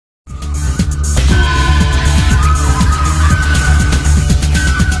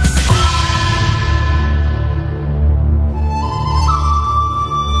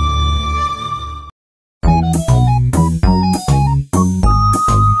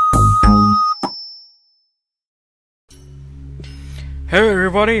Hey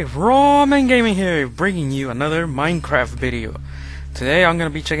everybody, Ramen Gaming here, bringing you another Minecraft video. Today I'm gonna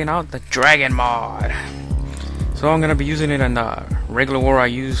be checking out the Dragon mod. So I'm gonna be using it in the regular war I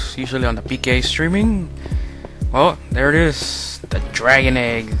use usually on the PK streaming. Well, there it is, the Dragon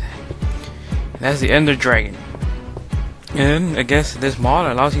Egg. That's the Ender Dragon. And I guess this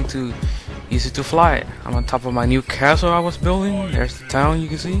mod allows you to use it to fly. I'm on top of my new castle I was building. There's the town you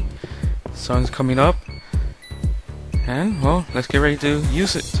can see. Sun's coming up. And well, let's get ready to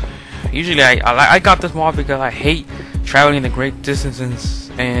use it. Usually I got this mod because I hate traveling the great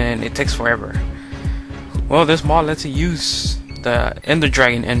distances and it takes forever. Well, this mod lets you use the Ender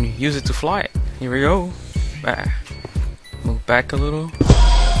Dragon and use it to fly it. Here we go. Bah. Move back a little.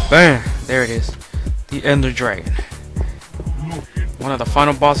 Bam! There it is. The Ender Dragon. One of the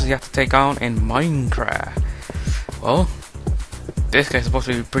final bosses you have to take on in Minecraft. Well, this guy's supposed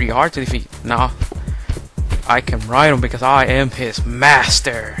to be pretty hard to defeat. Nah. I can ride him because I am his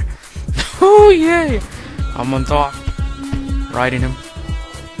master. Oh yeah! I'm on top, riding him.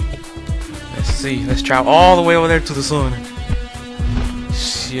 Let's see. Let's travel all the way over there to the sun.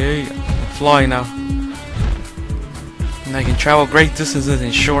 Yeah, I'm flying now, and I can travel great distances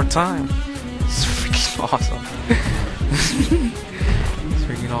in short time. It's freaking awesome. It's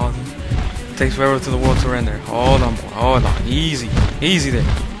freaking awesome. It takes forever to the world to render. Hold on, boy. Hold on. Easy, easy there.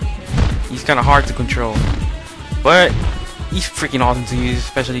 He's kind of hard to control. But he's freaking awesome to use,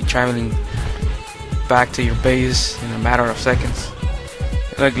 especially traveling back to your base in a matter of seconds.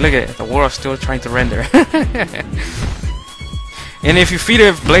 Look at it, the world's still trying to render. And if you feed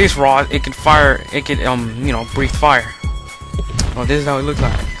it blaze rod, it can fire. It can breathe fire. Oh, this is how it looks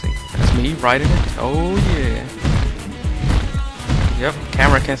like. See, that's me riding it. Oh yeah. Yep,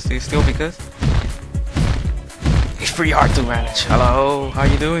 camera can't stay still because it's pretty hard to manage. Hello, how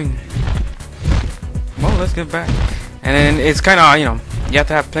you doing? Well, let's get back. And then it's kind of, you have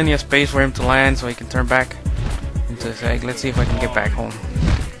to have plenty of space for him to land so he can turn back into his egg. Let's see if I can get back home.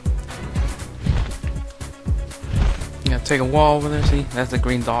 Yeah, take a wall over there, see? That's the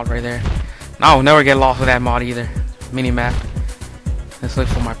green dot right there. No, never get lost with that mod either. Mini-map. Let's look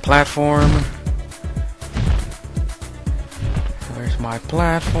for my platform. Where's my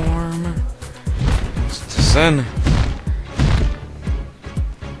platform? It's the sun.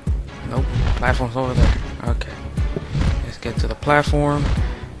 Nope, platform's over there. Okay, let's get to the platform.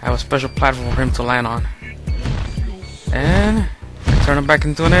 I have a special platform for him to land on. And turn him back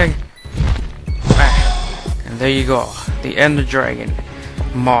into an egg. And there you go, the Ender Dragon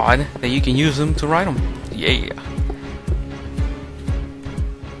mod that you can use him to ride him. Yeah.